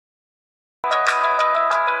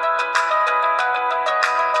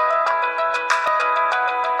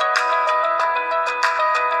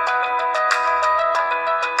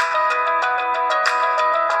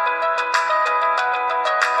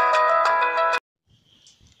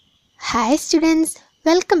Hi students,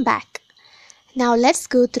 welcome back. Now let's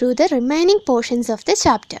go through the remaining portions of the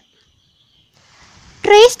chapter.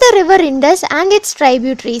 Trace the river Indus and its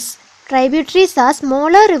tributaries. Tributaries are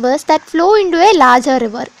smaller rivers that flow into a larger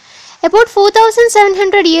river. About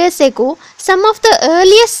 4,700 years ago, some of the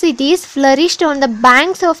earliest cities flourished on the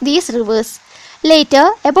banks of these rivers. Later,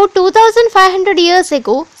 about 2,500 years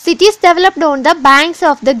ago, cities developed on the banks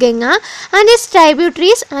of the Ganga and its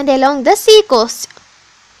tributaries and along the sea coast.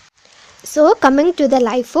 So, coming to the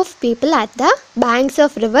life of people at the banks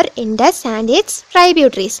of river Indus and its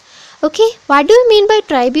tributaries. Okay, what do you mean by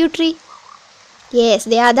tributary? Yes,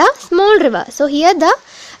 they are the small river. So, here the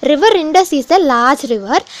river Indus is the large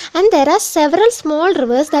river and there are several small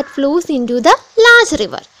rivers that flows into the large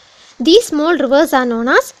river. These small rivers are known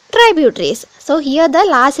as tributaries. So, here the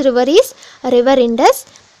large river is river Indus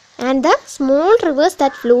and the small rivers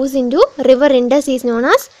that flows into river Indus is known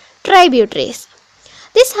as tributaries.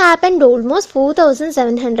 This happened almost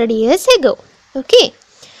 4,700 years ago. Okay.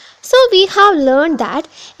 So we have learned that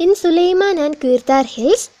in Suleiman and Kirtar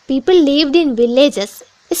hills, people lived in villages.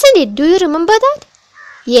 Isn't it? Do you remember that?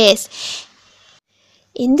 Yes.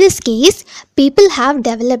 In this case, people have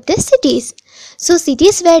developed the cities. So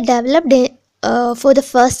cities were developed for the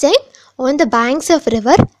first time on the banks of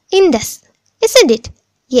river Indus. Isn't it?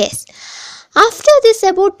 Yes. After this,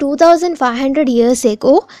 about 2,500 years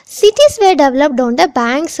ago, cities were developed on the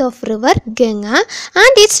banks of river Ganga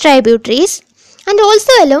and its tributaries and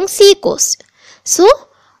also along sea coast. So,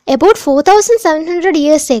 about 4,700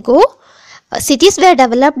 years ago, cities were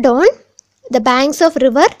developed on the banks of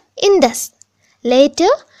river Indus. Later,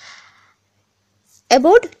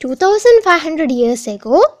 about 2,500 years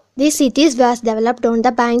ago, these cities were developed on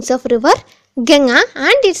the banks of river Ganga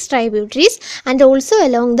and its tributaries and also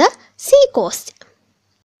along the sea coast.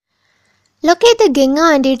 Locate the Ganga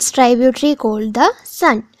and its tributary called the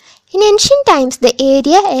Sun. In ancient times, the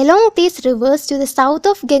area along these rivers to the south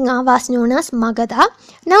of Ganga was known as Magadha,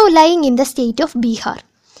 now lying in the state of Bihar.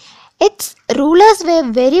 Its rulers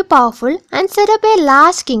were very powerful and set up a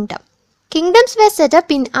large kingdom. Kingdoms were set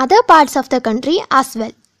up in other parts of the country as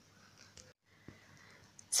well.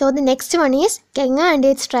 So the next one is Ganga and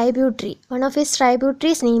its tributary. One of its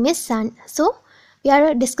tributaries name is Sun. So we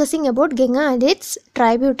are discussing about Ganga and its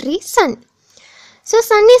tributary Sun. So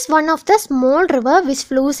Sun is one of the small river which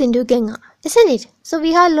flows into Ganga, isn't it? So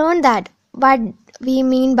we have learned that what we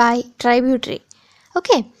mean by tributary.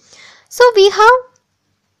 Okay. So we have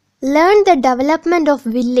learned the development of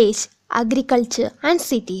village, agriculture and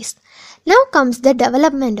cities. Now comes the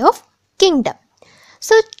development of kingdom.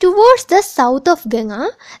 So towards the south of Ganga,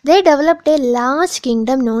 they developed a large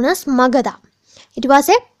kingdom known as Magadha. It was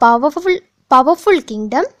a powerful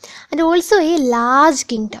kingdom and also a large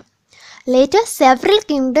kingdom. Later, several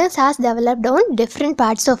kingdoms has developed on different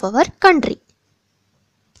parts of our country.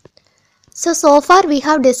 So far we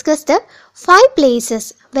have discussed the 5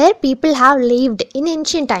 places where people have lived in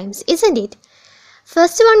ancient times, isn't it?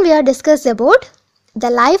 First one we have discussed about the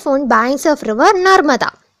life on banks of river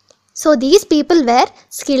Narmada. So these people were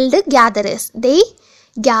skilled gatherers. They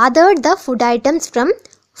gathered the food items from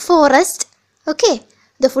forest. Okay,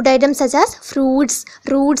 the food items such as fruits,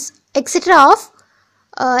 roots, etc.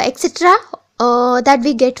 That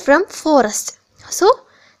we get from forest. So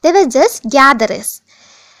they were just gatherers.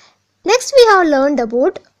 Next we have learned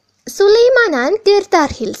about Suleiman and Kirtar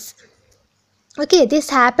hills. Okay, this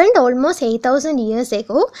happened almost 8,000 years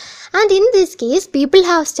ago and in this case people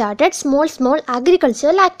have started small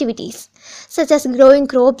agricultural activities such as growing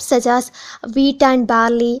crops such as wheat and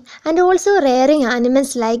barley and also rearing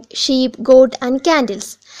animals like sheep, goat and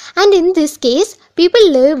camels. And in this case people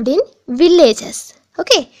lived in villages.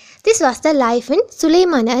 Okay, this was the life in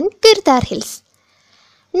Suleiman and Kirtar hills.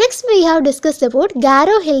 Next we have discussed about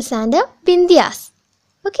Garo hills and Vindhyas.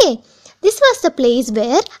 Okay. This was the place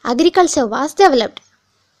where agriculture was developed.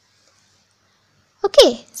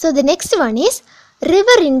 Okay, so the next one is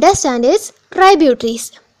river Indus and its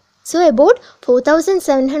tributaries. So about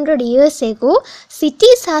 4,700 years ago,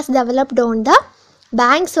 cities has developed on the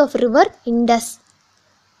banks of river Indus.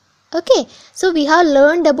 Okay, so we have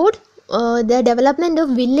learned about the development of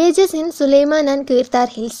villages in Suleiman and Kirtar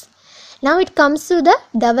hills. Now it comes to the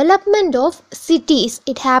development of cities.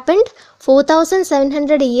 It happened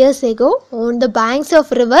 4,700 years ago on the banks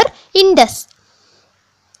of river Indus.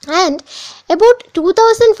 And about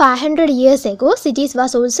 2,500 years ago, cities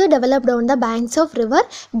was also developed on the banks of river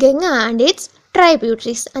Ganga and its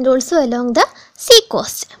tributaries and also along the sea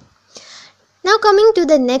coast. Now coming to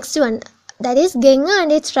the next one, that is Ganga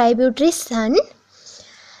and its tributary Sun.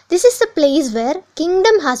 This is the place where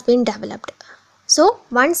kingdom has been developed. So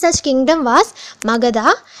one such kingdom was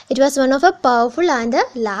Magadha. It was one of a powerful and a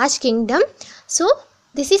large kingdom. So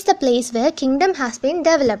this is the place where kingdom has been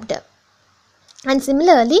developed. And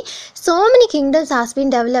similarly, so many kingdoms has been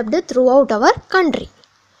developed throughout our country.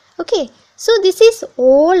 Okay, so this is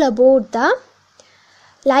all about the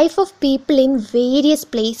life of people in various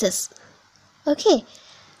places. Okay,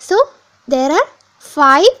 so there are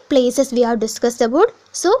 5 places we have discussed about.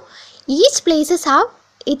 So each places have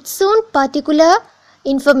its own particular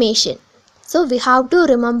information. So we have to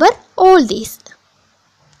remember all these.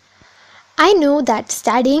 I know that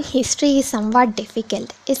studying history is somewhat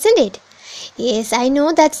difficult, isn't it? Yes, I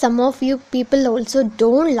know that some of you people also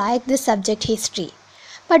don't like this subject history.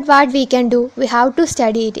 But what we can do? We have to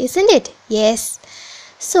study it, isn't it? Yes.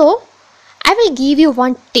 So, I will give you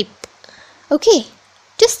one tip. Okay,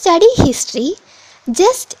 to study history,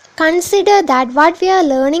 just consider that what we are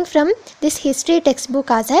learning from this history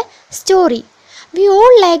textbook as a story. We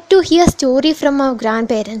all like to hear story from our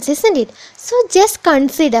grandparents, isn't it? So, just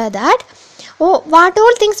consider that what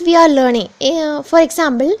all things we are learning. For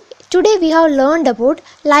example, today we have learned about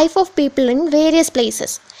life of people in various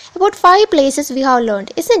places. About 5 places we have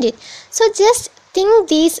learned, isn't it? So just think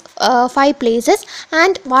these 5 places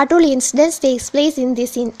and what all incidents takes place in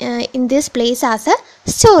this place as a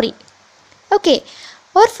story. Okay,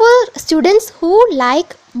 or for students who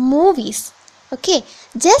like movies, okay,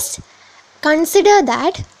 just consider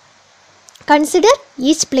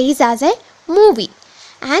each place as a movie,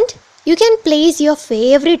 and you can place your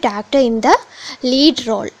favorite actor in the lead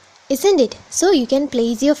role, isn't it? So you can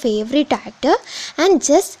place your favorite actor and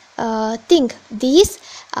just think these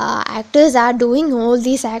actors are doing all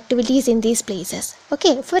these activities in these places.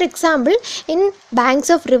 Okay, for example, in banks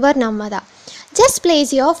of river Narmada, just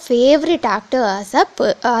place your favorite actor as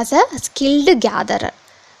a skilled gatherer.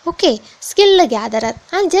 Okay, skilled gatherer,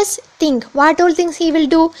 and just think what all things he will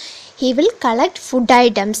do. He will collect food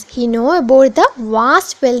items. He know about the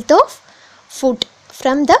vast wealth of food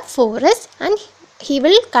from the forest, and he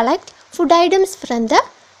will collect food items from the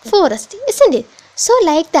forest, isn't it? So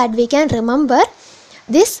like that we can remember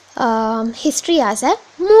this history as a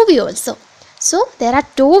movie also. So there are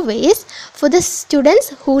 2 ways for the students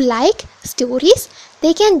who like stories.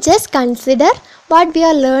 They can just consider what we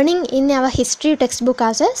are learning in our history textbook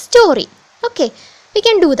as a story. Okay, we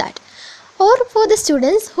can do that. Or for the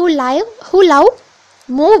students who love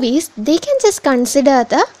movies, they can just consider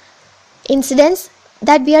the incidents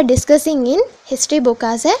that we are discussing in history book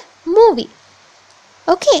as a movie.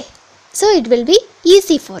 Okay, so it will be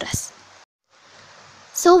easy for us.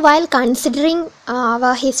 So while considering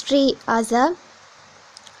our history as a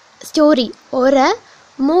story or a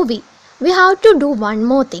movie, we have to do one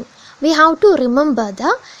more thing. We have to remember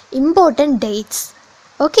the important dates.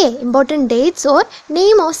 Okay, important dates or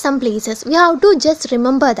name of some places. We have to just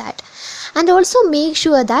remember that. And also make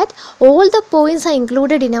sure that all the points are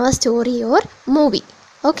included in our story or movie.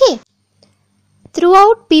 Okay.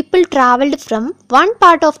 Throughout, people travelled from one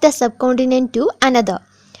part of the subcontinent to another.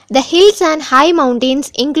 The hills and high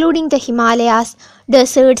mountains, including the Himalayas,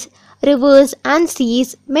 deserts, rivers and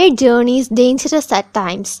seas, made journeys dangerous at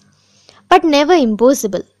times, but never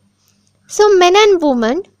impossible. So men and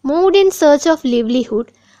women moved in search of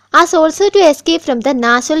livelihood, as also to escape from the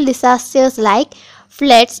natural disasters like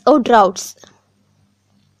floods or droughts.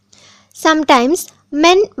 Sometimes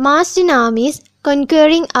men marched in armies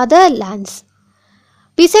conquering other lands.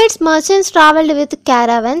 Besides, merchants travelled with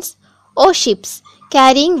caravans or ships,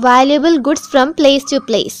 carrying valuable goods from place to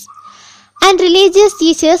place. And religious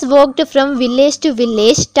teachers walked from village to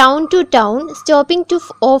village, town to town, stopping to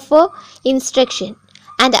offer instruction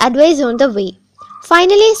and advice on the way.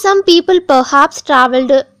 Finally, some people perhaps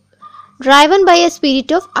travelled driven by a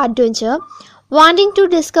spirit of adventure, wanting to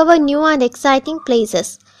discover new and exciting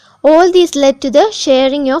places. All these led to the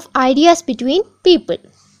sharing of ideas between people.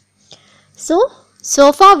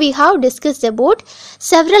 So far we have discussed about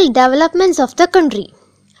several developments of the country.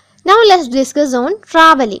 Now let's discuss on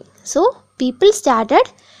travelling. So people started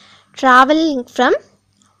travelling from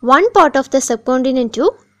one part of the subcontinent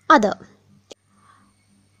to other.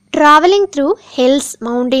 Travelling through hills,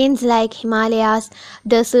 mountains like Himalayas,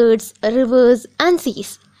 deserts, rivers and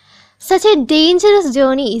seas. Such a dangerous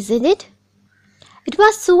journey, isn't it? It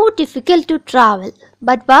was so difficult to travel,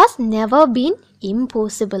 but was never been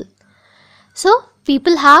impossible. So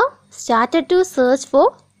people have started to search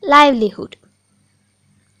for livelihood,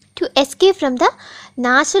 to escape from the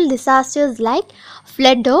natural disasters like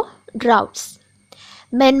flood or droughts.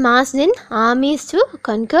 Men marched in armies to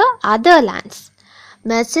conquer other lands.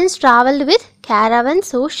 Merchants travelled with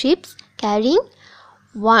caravans or ships carrying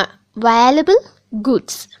valuable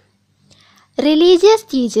goods. Religious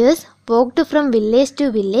teachers walked from village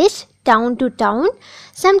to village, town to town.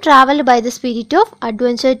 Some traveled by the spirit of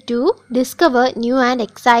adventure to discover new and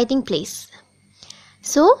exciting place.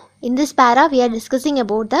 So, in this para, we are discussing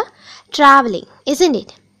about the traveling, isn't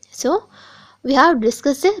it? So, we have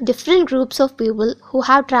discussed different groups of people who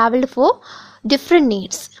have traveled for different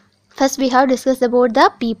needs. First, we have discussed about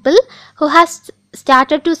the people who have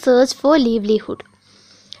started to search for livelihood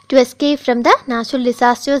to escape from the natural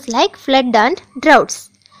disasters like flood and droughts.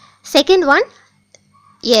 Second one,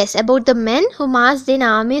 yes, about the men who marched in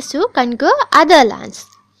armies to conquer other lands.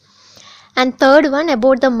 And third one,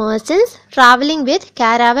 about the merchants traveling with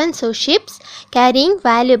caravans or ships carrying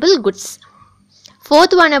valuable goods.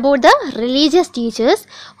 Fourth one, about the religious teachers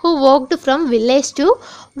who walked from village to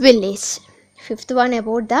village. Fifth one,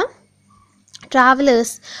 about the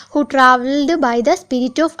travelers who traveled by the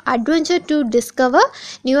spirit of adventure to discover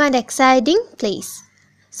new and exciting place.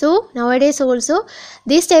 So nowadays also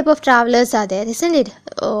these type of travelers are there, isn't it?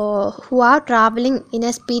 Who are traveling in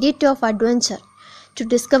a spirit of adventure to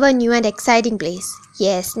discover new and exciting place.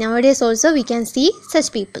 Yes, nowadays also we can see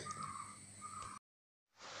such people.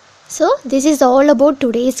 So this is all about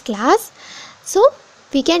today's class. So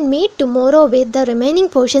we can meet tomorrow with the remaining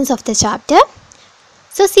portions of the chapter.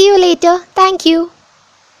 So see you later. Thank you.